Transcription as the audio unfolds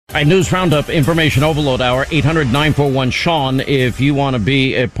All right, News Roundup, Information Overload Hour, 800-941-SEAN if you want to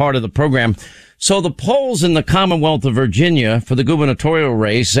be a part of the program. So the polls in the Commonwealth of Virginia for the gubernatorial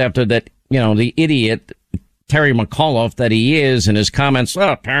race after that, the idiot Terry McAuliffe that he is and his comments,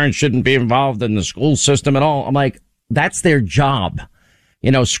 parents shouldn't be involved in the school system at all. I'm like, that's their job.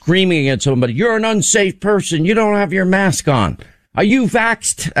 Screaming at somebody, you're an unsafe person. You don't have your mask on. Are you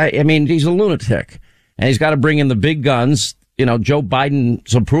vaxxed? I mean, he's a lunatic and he's got to bring in the big guns. Joe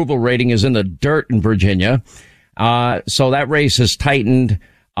Biden's approval rating is in the dirt in Virginia. So that race has tightened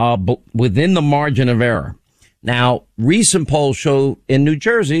within the margin of error. Now, recent polls show in New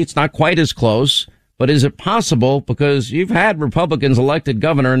Jersey, it's not quite as close, but is it possible? Because you've had Republicans elected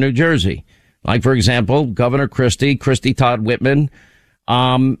governor in New Jersey. Like, for example, Governor Christie Todd Whitman.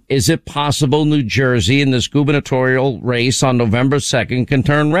 Is it possible New Jersey in this gubernatorial race on November 2nd can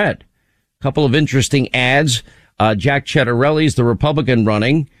turn red? A couple of interesting ads. Jack Ciattarelli's the Republican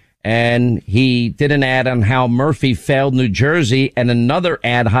running, and he did an ad on how Murphy failed New Jersey and another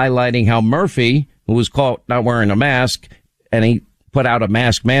ad highlighting how Murphy, who was caught not wearing a mask, and he put out a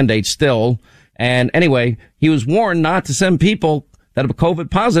mask mandate still. And anyway, he was warned not to send people that are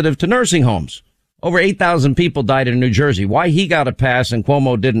COVID positive to nursing homes. Over 8,000 people died in New Jersey. Why he got a pass and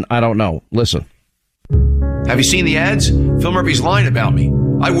Cuomo didn't, I don't know. Listen. Have you seen the ads? Phil Murphy's lying about me.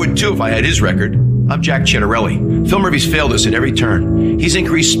 I would too if I had his record. I'm Jack Ciattarelli. Phil Murphy's failed us at every turn. He's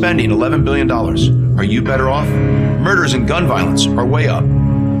increased spending $11 billion. Are you better off? Murders and gun violence are way up.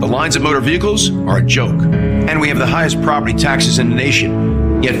 The lines of motor vehicles are a joke. And we have the highest property taxes in the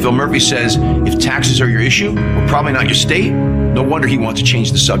nation. Yet Phil Murphy says if taxes are your issue, we're probably not your state. No wonder he wants to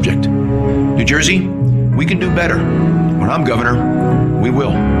change the subject. New Jersey, we can do better. When I'm governor, we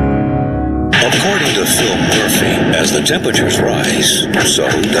will. According to Phil Murphy, as the temperatures rise, so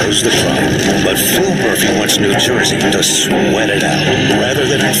does the crime. But Phil Murphy wants New Jersey to sweat it out rather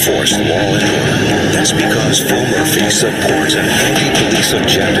than enforce law and order. That's because Phil Murphy supports an anti-police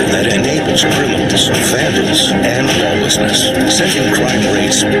agenda that enables criminals, vandals, and lawlessness, sending crime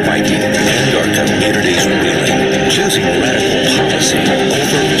rates spiking and our communities reeling, choosing radical policy over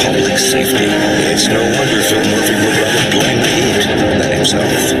public safety. It's no wonder Phil Murphy would rather blame the heat than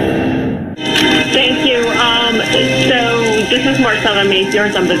himself. Thank you. So this is Marcella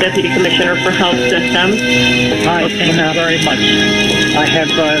Maziers. I'm the Deputy Commissioner for Health Systems. Hi, thank you very much. I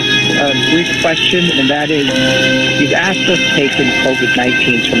have a brief question, and that is, you've asked us to take in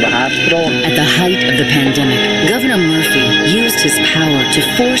COVID-19 from the hospital. At the height of the pandemic, Governor Murphy used his power to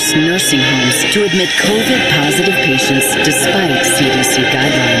force nursing homes to admit COVID-positive patients despite CDC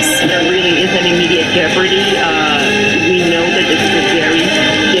guidelines. There really isn't immediate jeopardy. We know that this is a very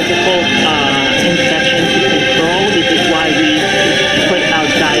difficult infection to control. This is why we put out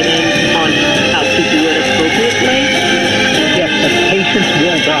guidance on how to do it appropriately. Yes, but patients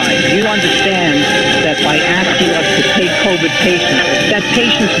will die. You understand that by asking us to take COVID patients, that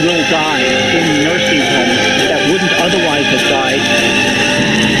patients will die in nursing homes that wouldn't otherwise have died.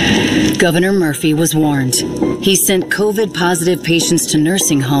 Governor Murphy was warned. He sent COVID-positive patients to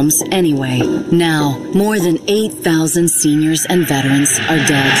nursing homes anyway. Now, more than 8,000 seniors and veterans are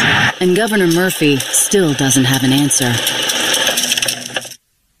dead. And Governor Murphy still doesn't have an answer.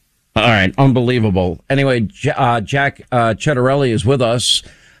 All right, unbelievable. Anyway, Jack Ciattarelli is with us.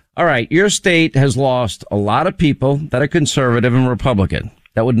 All right, your state has lost a lot of people that are conservative and Republican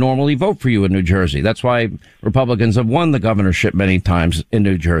that would normally vote for you in New Jersey. That's why Republicans have won the governorship many times in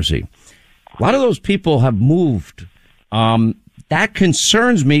New Jersey. A lot of those people have moved. That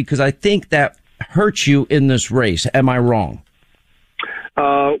concerns me because I think that hurts you in this race. Am I wrong?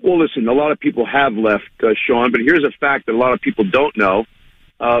 Well, listen, a lot of people have left, Sean, but here's a fact that a lot of people don't know.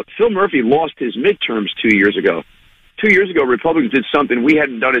 Phil Murphy lost his midterms 2 years ago. 2 years ago, Republicans did something we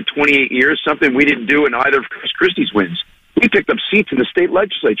hadn't done in 28 years, something we didn't do in either of Chris Christie's wins. We picked up seats in the state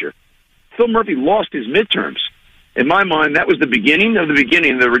legislature. Phil Murphy lost his midterms. In my mind, that was the beginning,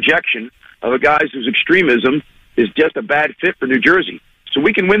 the rejection of a guy whose extremism is just a bad fit for New Jersey. So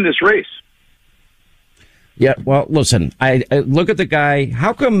we can win this race. Yeah, well, listen, I look at the guy.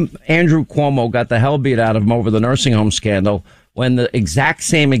 How come Andrew Cuomo got the hell beat out of him over the nursing home scandal when the exact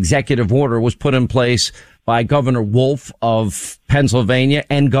same executive order was put in place by Governor Wolf of Pennsylvania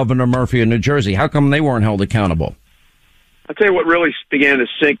and Governor Murphy of New Jersey? How come they weren't held accountable? I'll tell you what really began to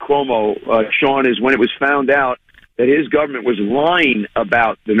sink Cuomo, Sean, is when it was found out that his government was lying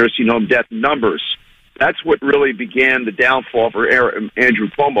about the nursing home death numbers. That's what really began the downfall for Andrew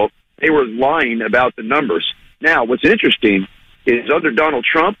Cuomo. They were lying about the numbers. Now, what's interesting is under Donald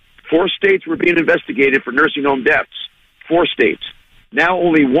Trump, 4 states were being investigated for nursing home deaths. 4 states. Now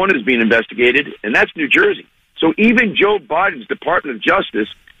only 1 is being investigated, and that's New Jersey. So even Joe Biden's Department of Justice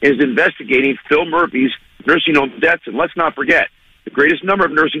is investigating Phil Murphy's nursing home deaths. And let's not forget, the greatest number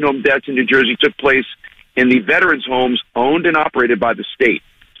of nursing home deaths in New Jersey took place in the veterans' homes owned and operated by the state.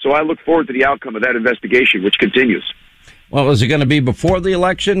 So I look forward to the outcome of that investigation, which continues. Well, is it going to be before the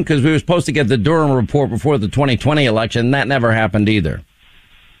election? Because we were supposed to get the Durham report before the 2020 election. And that never happened either.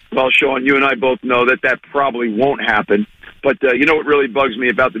 Well, Sean, you and I both know that probably won't happen. But you know what really bugs me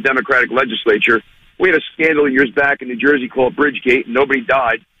about the Democratic legislature? We had a scandal years back in New Jersey called Bridgegate, and nobody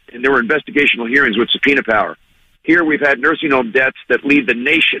died, and there were investigational hearings with subpoena power. Here we've had nursing home deaths that lead the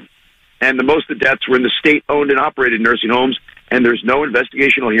nation, and the most of the deaths were in the state-owned and operated nursing homes, and there's no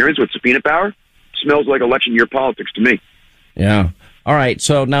investigational hearings with subpoena power? Smells like election year politics to me. Yeah. All right.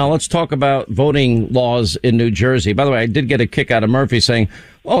 So now let's talk about voting laws in New Jersey. By the way, I did get a kick out of Murphy saying,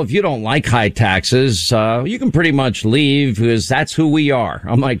 well, if you don't like high taxes, you can pretty much leave because that's who we are.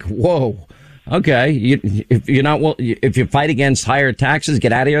 I'm like, whoa. Okay. If you fight against higher taxes,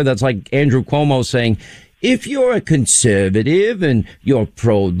 get out of here. That's like Andrew Cuomo saying, if you're a conservative and you're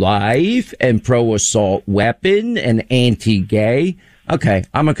pro-life and pro-assault weapon and anti-gay, okay,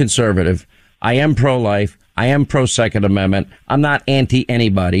 I'm a conservative. I am pro-life. I am pro-Second Amendment. I'm not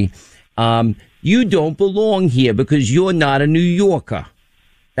anti-anybody. You don't belong here because you're not a New Yorker.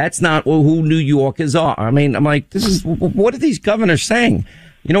 That's not who New Yorkers are. I mean, I'm like, what are these governors saying?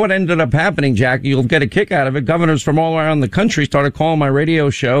 You know what ended up happening, Jack? You'll get a kick out of it. Governors from all around the country started calling my radio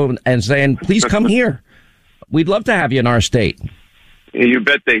show and saying, please come here. We'd love to have you in our state. You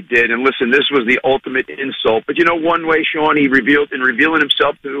bet they did. And listen, this was the ultimate insult. But you know, one way, Sean, he revealed in revealing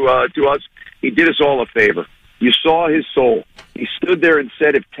himself to us, he did us all a favor. You saw his soul. He stood there and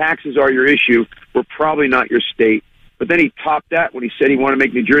said, if taxes are your issue, we're probably not your state. But then he topped that when he said he wanted to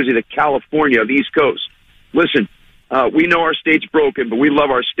make New Jersey the California of the East Coast. Listen, we know our state's broken, but we love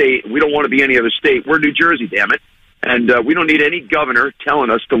our state. We don't want to be any other state. We're New Jersey, damn it. And we don't need any governor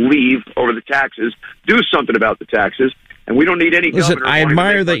telling us to leave over the taxes. Do something about the taxes. And we don't need any governor. I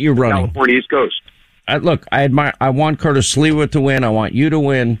admire that you're running. California East Coast. I want Curtis Sliwa to win. I want you to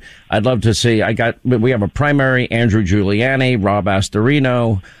win. I'd love to see. We have a primary, Andrew Giuliani, Rob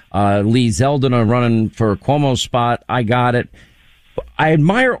Astorino, Lee Zeldin are running for Cuomo's spot. I got it. I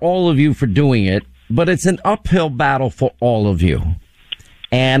admire all of you for doing it, but it's an uphill battle for all of you.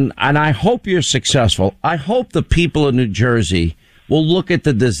 And I hope you're successful. I hope the people of New Jersey will look at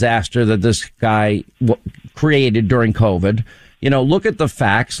the disaster that this guy created during COVID. You know, look at the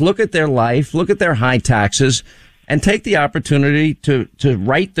facts, look at their life, look at their high taxes, and take the opportunity to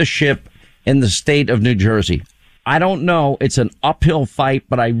right the ship in the state of New Jersey. I don't know. It's an uphill fight,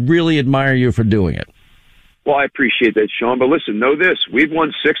 but I really admire you for doing it. Well, I appreciate that, Sean. But listen, know this. We've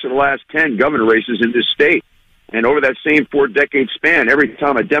won 6 of the last 10 governor races in this state. And over that same 4-decade span, every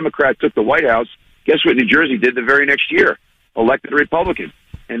time a Democrat took the White House, guess what New Jersey did the very next year? Elected a Republican.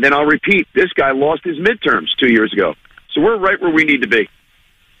 And then I'll repeat, this guy lost his midterms 2 years ago. So we're right where we need to be.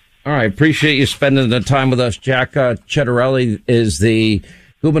 All right. Appreciate you spending the time with us. Jack Ciattarelli is the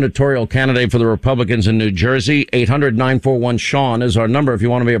gubernatorial candidate for the Republicans in New Jersey. 800-941-SEAN is our number if you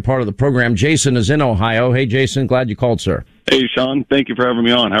want to be a part of the program. Jason is in Ohio. Hey, Jason. Glad you called, sir. Hey, Sean. Thank you for having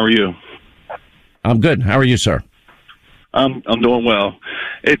me on. How are you? I'm good. How are you, sir? I'm doing well.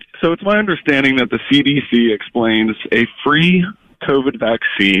 It's my understanding that the CDC explains a free COVID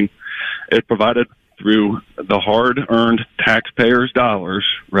vaccine is provided through the hard-earned taxpayers' dollars,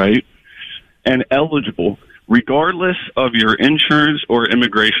 right, and eligible, regardless of your insurance or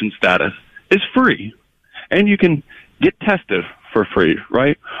immigration status, is free. And you can get tested for free,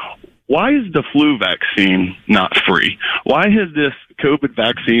 right? Why is the flu vaccine not free? Why has this COVID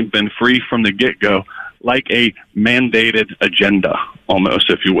vaccine been free from the get-go, like a mandated agenda,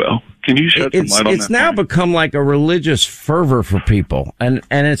 almost, if you will? Can you shed some light on that? It's now become like a religious fervor for people, and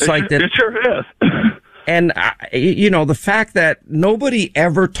it's like that. It sure is. And the fact that nobody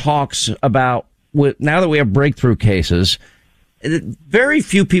ever talks about, now that we have breakthrough cases, very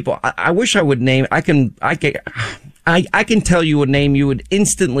few people. I wish I would name. I can tell you a name you would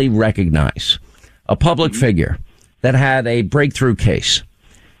instantly recognize. A public figure that had a breakthrough case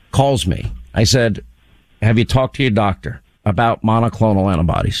calls me. I said, have you talked to your doctor about monoclonal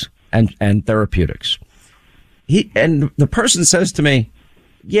antibodies and therapeutics? And the person says to me,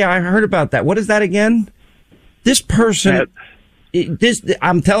 yeah, I heard about that. What is that again? This person,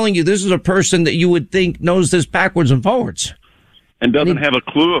 I'm telling you, this is a person that you would think knows this backwards and forwards. And doesn't have a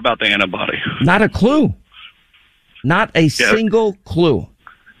clue about the antibody. Not a clue. Not a single clue.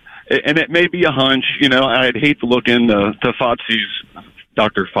 And it may be a hunch. I'd hate to look into Fauci's,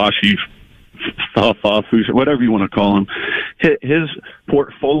 Dr. Fauci whatever you want to call him, his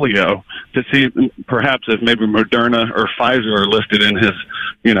portfolio to see perhaps if maybe Moderna or Pfizer are listed in his,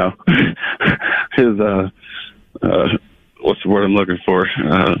 his what's the word I'm looking for?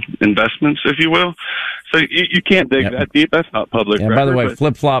 Investments, if you will. So you can't dig that deep. That's not public record. By the way,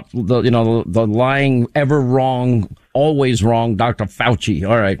 flip-flop, the lying, ever wrong, always wrong, Dr. Fauci.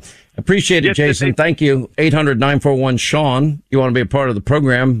 All right. Appreciate it, Jason. Thank you. 800-941-SEAN. You want to be a part of the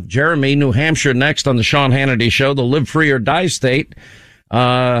program. Jeremy, New Hampshire, next on the Sean Hannity Show, the Live Free or Die state.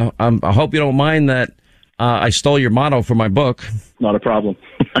 I hope you don't mind that I stole your motto for my book. Not a problem.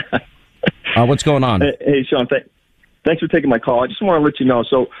 What's going on? Hey Sean, thanks for taking my call. I just want to let you know.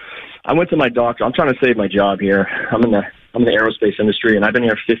 So I went to my doctor. I'm trying to save my job here. I'm in the aerospace industry, and I've been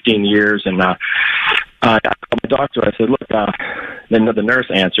here 15 years. And I called my doctor. I said, look, then the nurse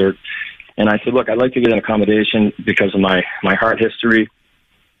answered, and I said, look, I'd like to get an accommodation because of my heart history,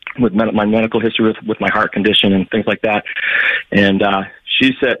 with my medical history with my heart condition and things like that. And I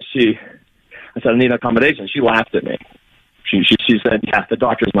said, I need an accommodation. She laughed at me. She said, yeah, the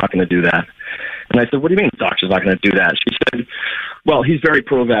doctor's not going to do that. And I said, what do you mean the doctor's not going to do that? She said, well, he's very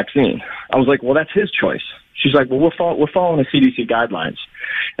pro-vaccine. I was like, well, that's his choice. She's like, well, we're following the CDC guidelines.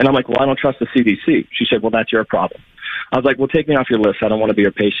 And I'm like, well, I don't trust the CDC. She said, well, that's your problem. I was like, well, take me off your list. I don't want to be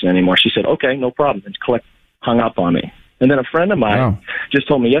your patient anymore. She said, okay, no problem. And hung up on me. And then a friend of mine just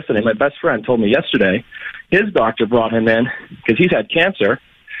told me yesterday, my best friend told me yesterday, his doctor brought him in because he's had cancer.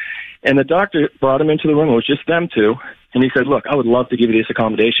 And the doctor brought him into the room. It was just them two. And he said, look, I would love to give you this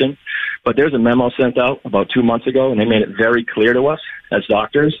accommodation, but there's a memo sent out about 2 months ago, and they made it very clear to us as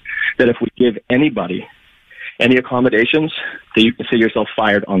doctors that if we give anybody any accommodations, that you can see yourself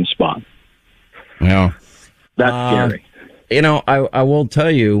fired on the spot. Yeah. That's scary. I will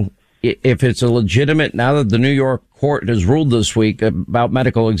tell you, if it's a legitimate, now that the New York court has ruled this week about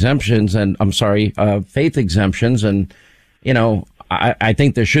medical exemptions and, faith exemptions, and, I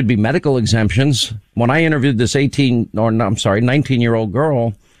think there should be medical exemptions. When I interviewed this 19-year-old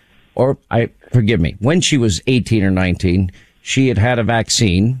girl, when she was 18 or 19, she had a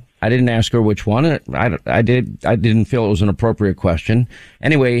vaccine. I didn't ask her which one. I didn't feel it was an appropriate question.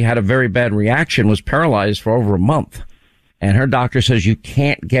 Anyway, had a very bad reaction, was paralyzed for over a month. And her doctor says you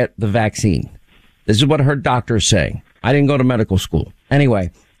can't get the vaccine. This is what her doctor is saying. I didn't go to medical school.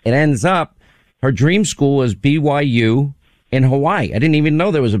 Anyway, it ends up her dream school is BYU in Hawaii. I didn't even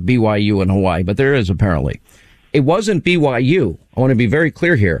know there was a BYU in Hawaii, but there is apparently. It wasn't BYU. I want to be very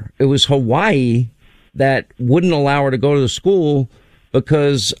clear here. It was Hawaii that wouldn't allow her to go to the school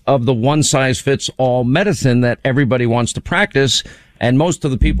because of the one-size-fits-all medicine that everybody wants to practice, and most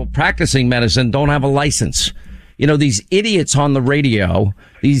of the people practicing medicine don't have a license. These idiots on the radio,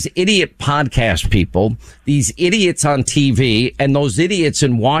 these idiot podcast people, these idiots on TV, and those idiots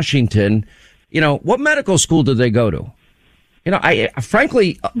in Washington, what medical school did they go to?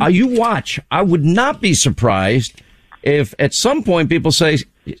 Frankly, you watch. I would not be surprised if at some point people say,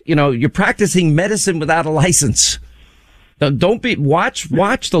 you're practicing medicine without a license.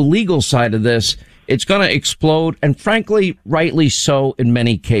 Watch the legal side of this. It's going to explode, and frankly, rightly so in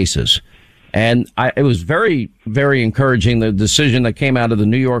many cases. And it was very, very encouraging, the decision that came out of the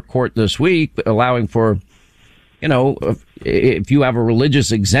New York court this week, allowing for, if you have a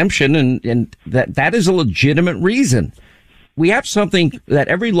religious exemption, and that is a legitimate reason. We have something that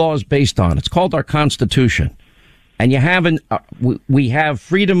every law is based on. It's called our Constitution. And we have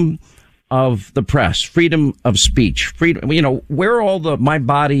freedom of the press, freedom of speech, freedom. Where are all the my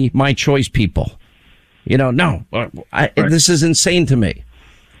body, my choice people? This is insane to me.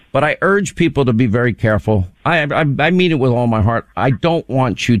 But I urge people to be very careful. I mean it with all my heart. I don't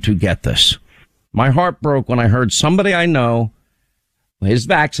want you to get this. My heart broke when I heard somebody I know is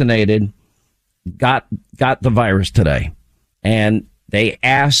vaccinated, got the virus today. And they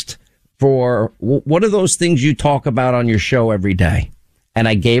asked for, what are those things you talk about on your show every day? And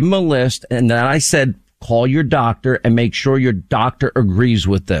I gave them a list, and then I said, call your doctor and make sure your doctor agrees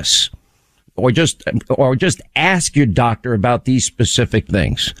with this. Or just ask your doctor about these specific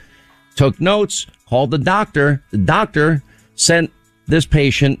things. Took notes, called the doctor. The doctor sent this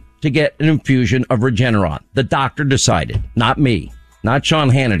patient to get an infusion of Regeneron. The doctor decided, not me, not Sean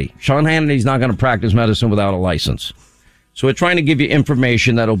Hannity. Sean Hannity's not going to practice medicine without a license. So we're trying to give you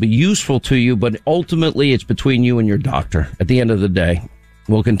information that'll be useful to you, but ultimately it's between you and your doctor. At the end of the day,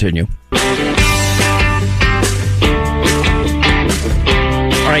 we'll continue.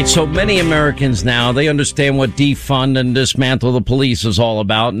 All right, so many Americans now, they understand what defund and dismantle the police is all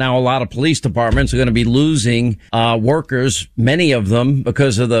about. Now, a lot of police departments are going to be losing workers, many of them,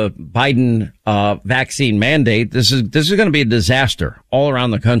 because of the Biden vaccine mandate. This is going to be a disaster all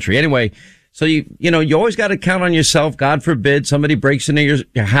around the country. Anyway, So you always got to count on yourself. God forbid somebody breaks into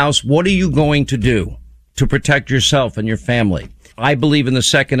your house. What are you going to do to protect yourself and your family? I believe in the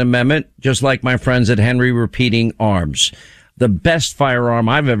Second Amendment, just like my friends at Henry Repeating Arms. The best firearm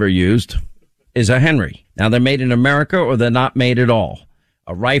I've ever used is a Henry. Now, they're made in America or they're not made at all.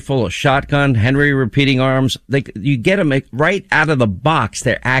 A rifle, a shotgun, Henry Repeating Arms, you get them right out of the box.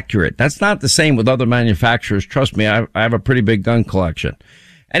 They're accurate. That's not the same with other manufacturers. Trust me, I have a pretty big gun collection.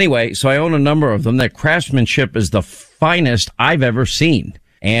 Anyway, so I own a number of them. Their craftsmanship is the finest I've ever seen.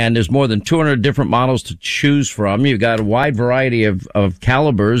 And there's more than 200 different models to choose from. You've got a wide variety of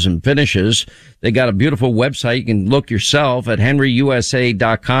calibers and finishes. They got a beautiful website. You can look yourself at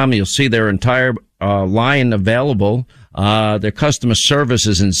henryusa.com. You'll see their entire line available. Their customer service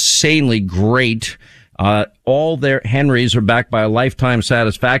is insanely great. All their Henrys are backed by a lifetime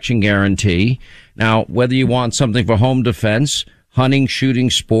satisfaction guarantee. Now, whether you want something for home defense, hunting, shooting,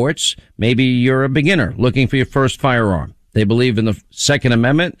 sports, maybe you're a beginner looking for your first firearm. They believe in the Second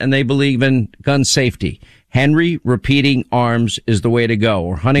Amendment and they believe in gun safety. Henry Repeating Arms is the way to go.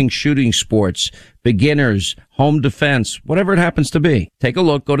 Or hunting, shooting, sports, beginners, home defense, whatever it happens to be. Take a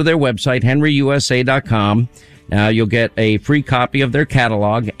look. Go to their website, henryusa.com. Now you'll get a free copy of their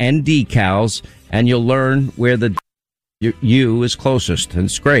catalog and decals, and you'll learn where the U is closest. And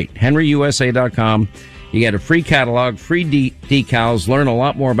it's great. henryusa.com. You get a free catalog, free decals, learn a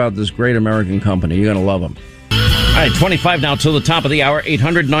lot more about this great American company. You're going to love them. All right, 25 now till the top of the hour,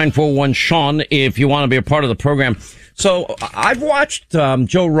 800-941-SEAN if you want to be a part of the program. So I've watched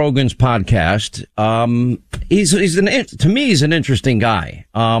Joe Rogan's podcast. To me, he's an interesting guy.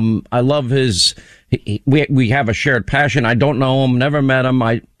 I love his... We have a shared passion. I don't know him, never met him.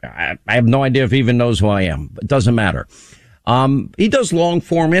 I have no idea if he even knows who I am. It doesn't matter. He does long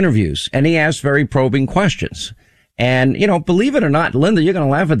form interviews and he asks very probing questions. And, believe it or not, Linda, you're going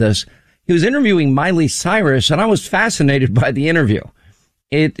to laugh at this. He was interviewing Miley Cyrus and I was fascinated by the interview.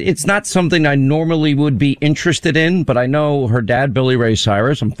 It's not something I normally would be interested in, but I know her dad, Billy Ray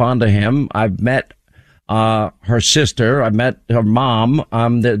Cyrus. I'm fond of him. I've met her sister. I've met her mom.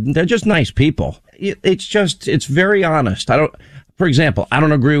 They're just nice people. It's very honest. For example, I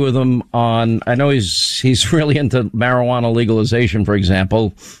don't agree with him on, I know he's really into marijuana legalization, for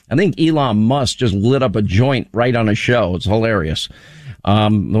example. I think Elon Musk just lit up a joint right on a show. It's hilarious.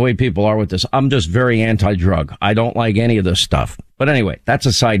 The way people are with this. I'm just very anti-drug. I don't like any of this stuff. But anyway, that's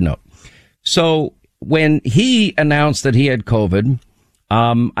a side note. So when he announced that he had COVID,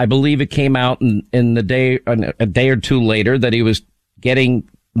 I believe it came out in the day, a day or two later, that he was getting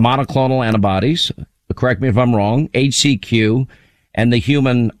monoclonal antibodies. Correct me if I'm wrong. HCQ and the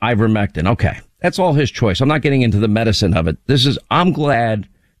human ivermectin. Okay. That's all his choice. I'm not getting into the medicine of it. I'm glad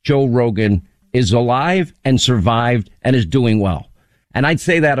Joe Rogan is alive and survived and is doing well. And I'd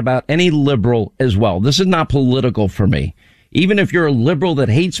say that about any liberal as well. This is not political for me. Even if you're a liberal that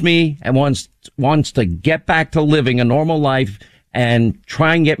hates me and wants to get back to living a normal life and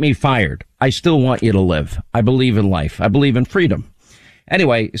try and get me fired, I still want you to live. I believe in life. I believe in freedom.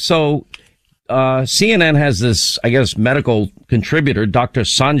 Anyway, so CNN has this, I guess, medical contributor, Dr.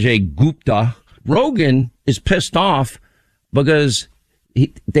 Sanjay Gupta. Rogan is pissed off because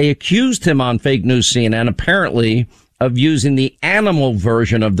they accused him on Fake News CNN, apparently, of using the animal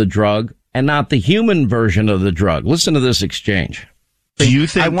version of the drug and not the human version of the drug. Listen to this exchange. Do you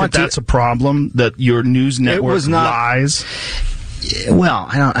think that's a problem, that your news network lies? Well,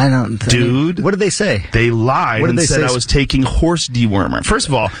 I don't. Dude. What did they say? They lied and said I was taking horse dewormer. First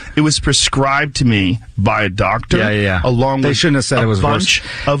of all, it was prescribed to me by a doctor. Yeah. Along they with shouldn't have said a it was bunch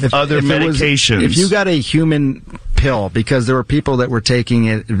of other medications. If you got a human pill, because there were people that were taking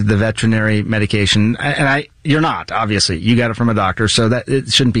the veterinary medication, and you're not, obviously. You got it from a doctor, so that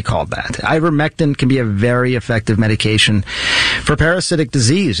it shouldn't be called that. Ivermectin can be a very effective medication for parasitic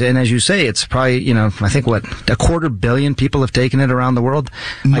disease. And as you say, it's probably, I think 250 million people have taken it around the world.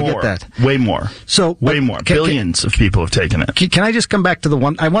 More. I get that. Way more. So, way more. Billions of people have taken it. Can I just come back to the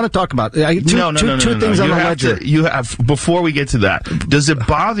one I want to talk about? Two things on the ledger. Before we get to that, does it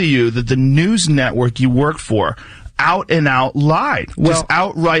bother you that the news network you work for out and out lied, just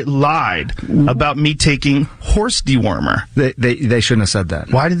outright lied about me taking horse dewormer? They shouldn't have said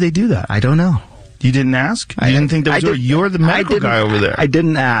that. Why did they do that? I don't know. You didn't ask? You didn't think that was you're the medical guy over there. I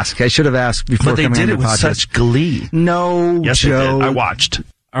didn't ask. I should have asked before coming on your podcast. But they did it with such glee. No, yes, Joe. They did. I watched.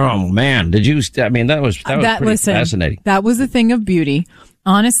 Oh, man. Did you? I mean, that was pretty fascinating. That was a thing of beauty.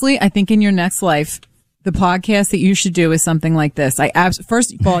 Honestly, I think in your next life, the podcast that you should do is something like this.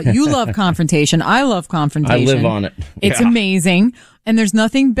 First of all, you love confrontation. I love confrontation. I live on it. It's amazing. And there's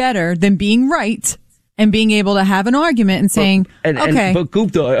nothing better than being right and being able to have an argument and saying, but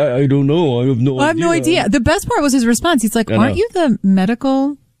Gupta, I don't know. I have no idea. I have no idea. The best part was his response. He's like, aren't you the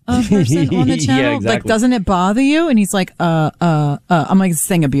medical person on the channel? Yeah, exactly. Like, doesn't it bother you? And he's like, I'm like, this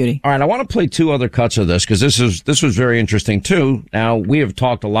thing of beauty. All right, I want to play two other cuts of this because this was very interesting too. Now, we have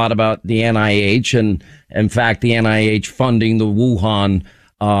talked a lot about the NIH and, in fact, the NIH funding the Wuhan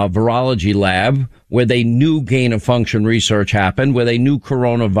virology lab, where they knew gain-of-function research happened, where they knew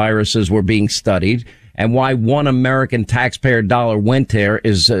coronaviruses were being studied, and why one American taxpayer dollar went there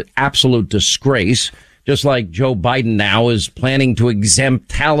is an absolute disgrace. Just like Joe Biden now is planning to exempt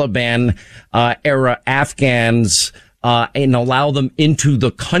Taliban era Afghans and allow them into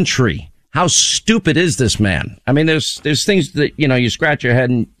the country. How stupid is this man? I mean, there's things that, you scratch your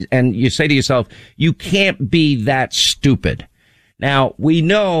head and you say to yourself, you can't be that stupid. Now, we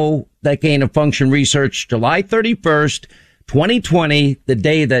know that gain-of-function research, July 31st, 2020, the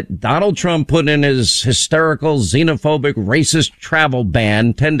day that Donald Trump put in his hysterical, xenophobic, racist travel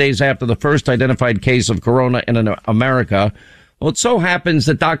ban, 10 days after the first identified case of corona in America. Well, it so happens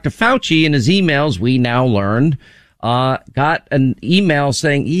that Dr. Fauci, in his emails, we now learned, got an email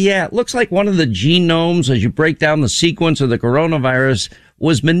saying, yeah, it looks like one of the genomes, as you break down the sequence of the coronavirus,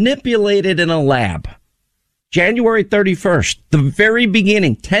 was manipulated in a lab. January 31st, the very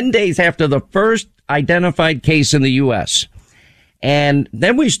beginning, 10 days after the first identified case in the U.S. And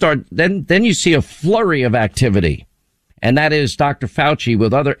then then you see a flurry of activity. And that is Dr. Fauci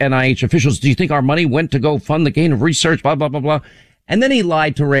with other NIH officials. Do you think our money went to go fund the gain of research? Blah, blah, blah, blah. And then he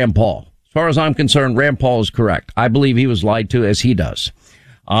lied to Rand Paul. As far as I'm concerned, Rand Paul is correct. I believe he was lied to, as he does.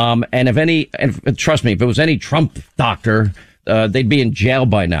 And trust me, if it was any Trump doctor, they'd be in jail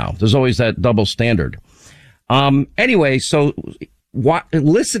by now. There's always that double standard. Anyway, so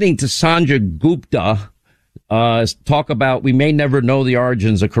listening to Sanjay Gupta talk about we may never know the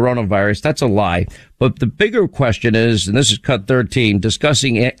origins of coronavirus, that's a lie. But the bigger question is, and this is cut 13,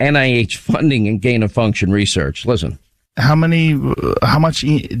 discussing NIH funding and gain-of-function research. Listen. How much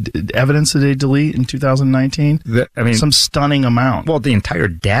evidence did they delete in 2019? Some stunning amount. Well, the entire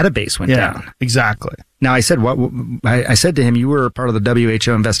database went down. Exactly. Now, I said I said to him, you were part of the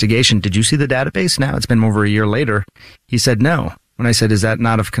WHO investigation. Did you see the database? Now, it's been over a year later. He said no. When I said, is that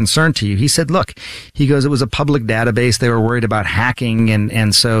not of concern to you? He said, look, he goes, it was a public database. They were worried about hacking,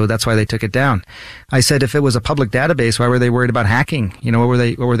 and so that's why they took it down. I said, if it was a public database, why were they worried about hacking? What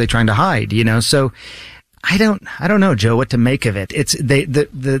were they trying to hide? So I don't know, Joe, what to make of it.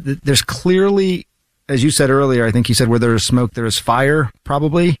 There's clearly, as you said earlier, I think you said where there is smoke, there is fire,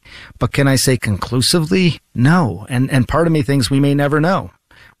 probably. But can I say conclusively? No. And part of me thinks we may never know.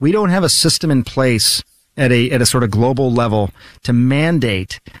 We don't have a system in place at a sort of global level to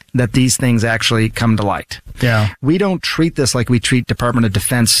mandate that these things actually come to light. Yeah. We don't treat this like we treat Department of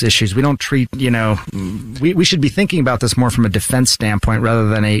Defense issues. We don't treat, we should be thinking about this more from a defense standpoint rather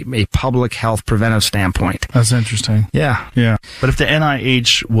than a public health preventive standpoint. That's interesting. Yeah. Yeah. But if the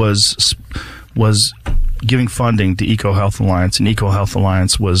NIH was giving funding to EcoHealth Alliance and EcoHealth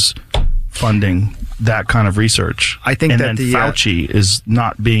Alliance was funding that kind of research, I think then Fauci is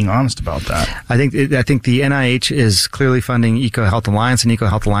not being honest about that. I think the NIH is clearly funding EcoHealth Alliance, and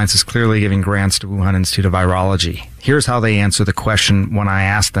EcoHealth Alliance is clearly giving grants to Wuhan Institute of Virology. Here's how they answer the question when I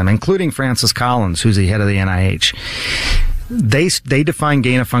asked them, including Francis Collins, who's the head of the NIH. They define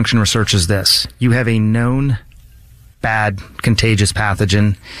gain-of-function research as this: you have a known bad contagious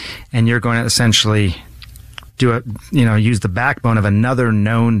pathogen, and you're going to essentially use the backbone of another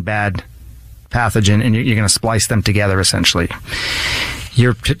known bad pathogen, and you're going to splice them together. Essentially,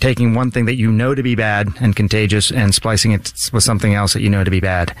 you're taking one thing that you know to be bad and contagious and splicing it with something else that you know to be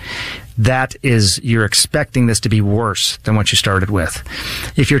bad. That is, you're expecting this to be worse than what you started with.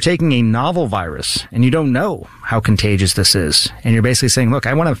 If you're taking a novel virus and you don't know how contagious this is, and you're basically saying, look,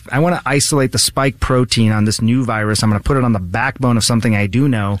 I want to isolate the spike protein on this new virus, I'm going to put it on the backbone of something I do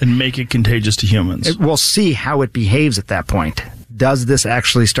know and make it contagious to humans. We'll see how it behaves at that point. Does this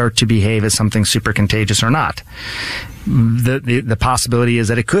actually start to behave as something super contagious or not? The possibility is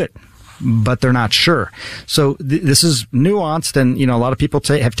that it could, but they're not sure. So this is nuanced, and a lot of people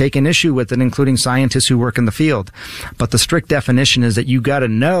have taken issue with it, including scientists who work in the field. But the strict definition is that you got to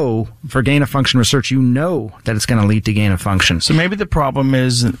know, for gain-of-function research, that it's going to lead to gain-of-function. So maybe the problem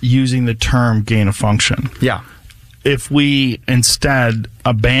is using the term gain-of-function. Yeah. If we instead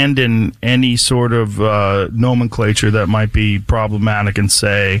abandon any sort of nomenclature that might be problematic and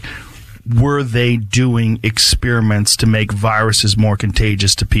say, were they doing experiments to make viruses more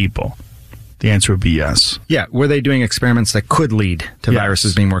contagious to people? The answer would be yes. Yeah. Were they doing experiments that could lead to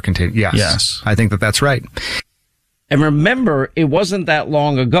viruses being more contagious? Yes. Yes. I think that's right. And remember, it wasn't that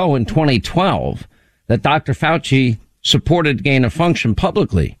long ago in 2012 that Dr. Fauci supported gain of function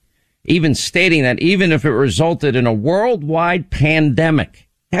publicly, even stating that even if it resulted in a worldwide pandemic,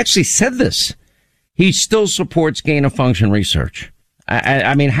 he actually said this, he still supports gain of function research.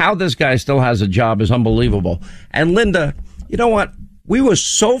 I mean, how this guy still has a job is unbelievable. And Linda, you know what? We were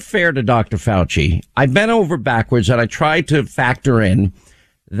so fair to Dr. Fauci. I bent over backwards and I tried to factor in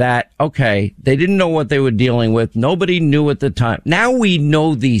that, okay, they didn't know what they were dealing with. Nobody knew at the time. Now we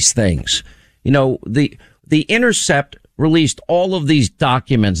know these things. You know, the Intercept released all of these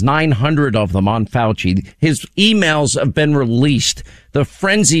documents, 900 of them on Fauci. His emails have been released. The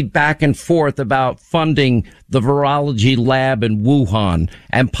frenzied back and forth about funding the virology lab in Wuhan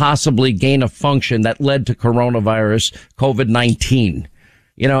and possibly gain of function that led to coronavirus, COVID-19.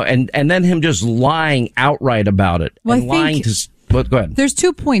 You know, and then him just lying outright about it. Well, and lying to, but go ahead. There's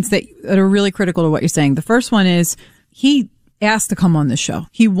 2 points that are really critical to what you're saying. The first one is he asked to come on the show.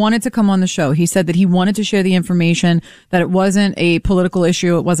 He wanted to come on the show. He said that he wanted to share the information, that it wasn't a political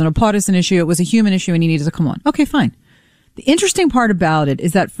issue, it wasn't a partisan issue, it was a human issue, and he needed to come on. Okay, fine. The interesting part about it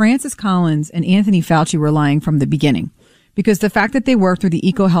is that Francis Collins and Anthony Fauci were lying from the beginning, because the fact that they worked through the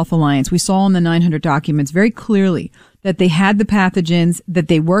EcoHealth Alliance, we saw in the 900 documents very clearly that they had the pathogens, that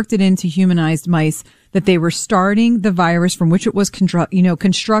they worked it into humanized mice, that they were starting the virus from which it was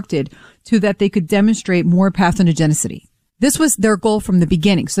constructed to that they could demonstrate more pathogenicity. This was their goal from the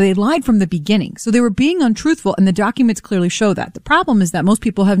beginning. So they lied from the beginning. So they were being untruthful, and the documents clearly show that. The problem is that most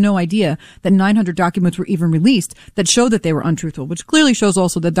people have no idea that 900 documents were even released that show that they were untruthful, which clearly shows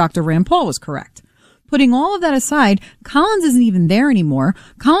also that Dr. Rand Paul was correct. Putting all of that aside, Collins isn't even there anymore.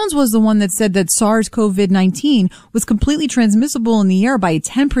 Collins was the one that said that SARS-CoV-19 was completely transmissible in the air by a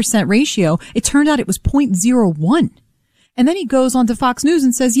 10% ratio. It turned out it was 0.01. And then he goes on to Fox News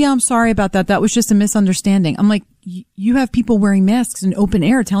and says, yeah, I'm sorry about that. That was just a misunderstanding. I'm like, you have people wearing masks in open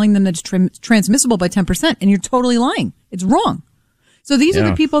air telling them that it's transmissible by 10%, and you're totally lying. It's wrong. So these are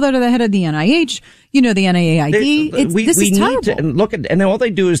the people that are the head of the NIH, the NIAID. This is terrible. Look at, and all they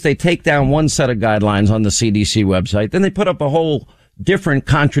do is they take down one set of guidelines on the CDC website. Then they put up a whole different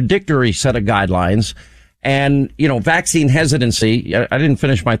contradictory set of guidelines. And, vaccine hesitancy. I didn't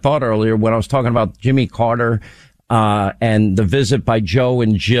finish my thought earlier when I was talking about Jimmy Carter, and the visit by Joe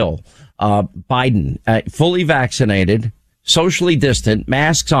and Jill. Biden, fully vaccinated, socially distant,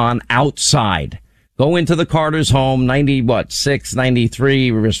 masks on, outside. Go into the Carter's home, 6,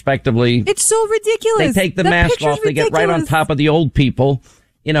 93, respectively. It's so ridiculous. They take the mask off. They get right on top of the old people,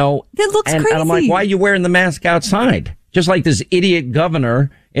 That looks crazy. And I'm like, why are you wearing the mask outside? Just like this idiot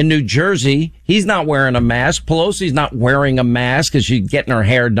governor in New Jersey. He's not wearing a mask. Pelosi's not wearing a mask because she's getting her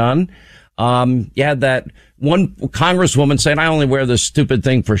hair done. You had that one congresswoman saying, I only wear this stupid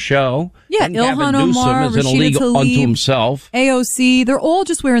thing for show. Yeah, and Ilhan Omar, is an Rashida illegal Tlaib, unto himself. AOC, they're all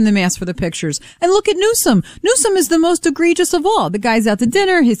just wearing the mask for the pictures. And look at Newsom. Newsom is the most egregious of all. The guy's out to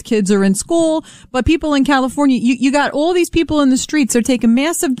dinner, his kids are in school, but people in California, you got all these people in the streets. They're taking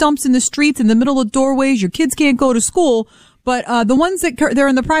massive dumps in the streets, in the middle of doorways. Your kids can't go to school. But the ones that they're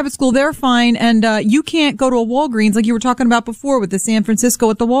in the private school, they're fine. And you can't go to a Walgreens like you were talking about before with the San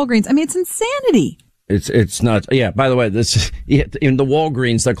Francisco at the Walgreens. I mean, it's insanity. It's nuts. Yeah, by the way, in the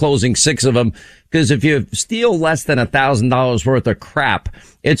Walgreens, they're closing 6 of them because if you steal less than $1,000 worth of crap,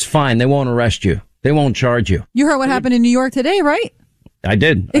 it's fine. They won't arrest you. They won't charge you. You heard what happened in New York today, right? I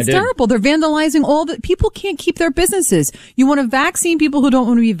did. It's terrible. They're vandalizing all the people can't keep their businesses. You want to vaccine people who don't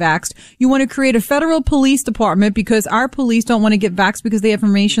want to be vaxxed. You want to create a federal police department because our police don't want to get vaxxed because they have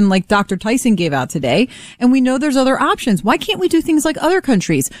information like Dr. Tyson gave out today. And we know there's other options. Why can't we do things like other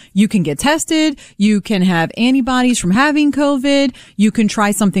countries? You can get tested. You can have antibodies from having COVID. You can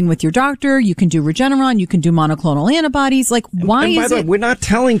try something with your doctor. You can do Regeneron. You can do monoclonal antibodies. Like, why and by is the way, it? we're not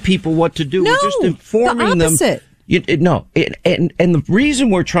telling people what to do. No, we're just informing the opposite. them. And the reason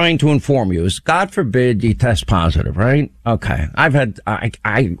we're trying to inform you is, God forbid you test positive, right? Okay. I've had, I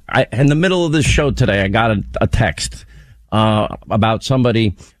in the middle of this show today, I got a text, about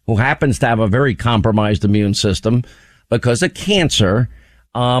somebody who happens to have a very compromised immune system because of cancer.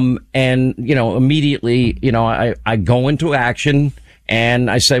 Immediately, I go into action and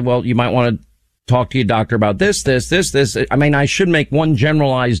I say, well, you might want to talk to your doctor about this. I mean, I should make one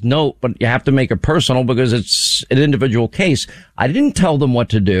generalized note, but you have to make it personal because it's an individual case. I didn't tell them what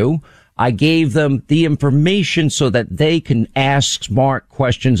to do. I gave them the information so that they can ask smart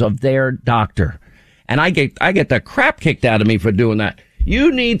questions of their doctor. And I get the crap kicked out of me for doing that.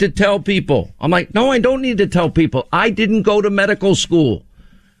 You need to tell people. I'm like, no, I don't need to tell people. I didn't go to medical school.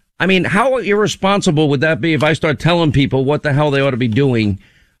 I mean, how irresponsible would that be if I start telling people what the hell they ought to be doing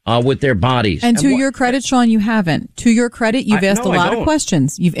with their bodies. And to your credit, Sean, you haven't. To your credit, you've asked a lot of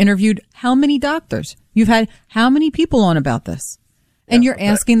questions. You've interviewed how many doctors? You've had how many people on about this? And you're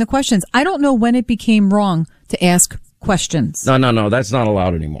asking the questions. I don't know when it became wrong to ask questions. No. That's not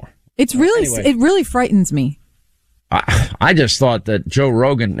allowed anymore. It's really, it really frightens me. I just thought that Joe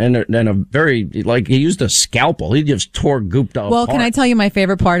Rogan, and a very, like, he used a scalpel. He just tore Gupta apart. Well, can I tell you my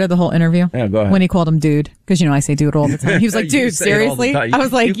favorite part of the whole interview? Yeah, go ahead. When he called him dude. Because, I say dude all the time. He was like, dude, seriously? I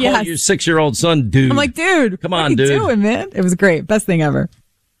was like, you call your 6-year-old son dude. I'm like, dude. Come on, what dude. What are you doing, man? It was great. Best thing ever.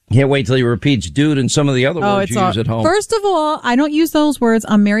 Can't wait till he repeats dude and some of the other words you use at home. First of all, I don't use those words.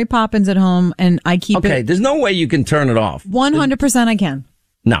 I'm Mary Poppins at home, and I keep it. Okay, there's no way you can turn it off. 100% I can.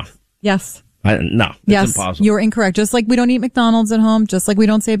 No. Yes. No, yes, it's impossible. You're incorrect. Just like we don't eat McDonald's at home, just like we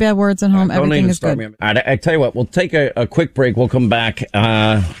don't say bad words at home, everything is good. I tell you what, we'll take a quick break. We'll come back.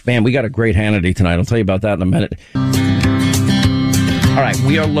 Man, we got a great Hannity tonight. I'll tell you about that in a minute. All right,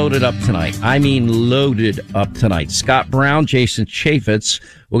 we are loaded up tonight. I mean loaded up tonight. Scott Brown, Jason Chaffetz.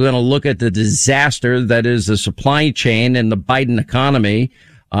 We're going to look at the disaster that is the supply chain and the Biden economy.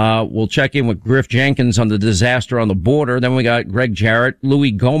 We'll check in with Griff Jenkins on the disaster on the border. Then we got Greg Jarrett,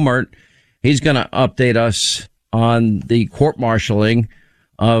 Louis Gohmert. He's going to update us on the court-martialing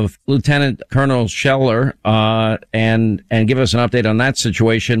of Lieutenant Colonel Scheller, and give us an update on that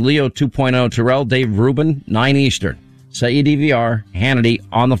situation. Leo 2.0, Terrell, Dave Rubin, 9 Eastern. Saeed DVR, Hannity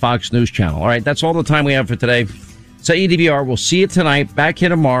on the Fox News Channel. All right, that's all the time we have for today. Saeed DVR, we'll see you tonight, back here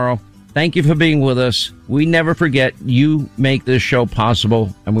tomorrow. Thank you for being with us. We never forget you make this show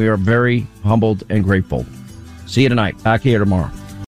possible, and we are very humbled and grateful. See you tonight, back here tomorrow.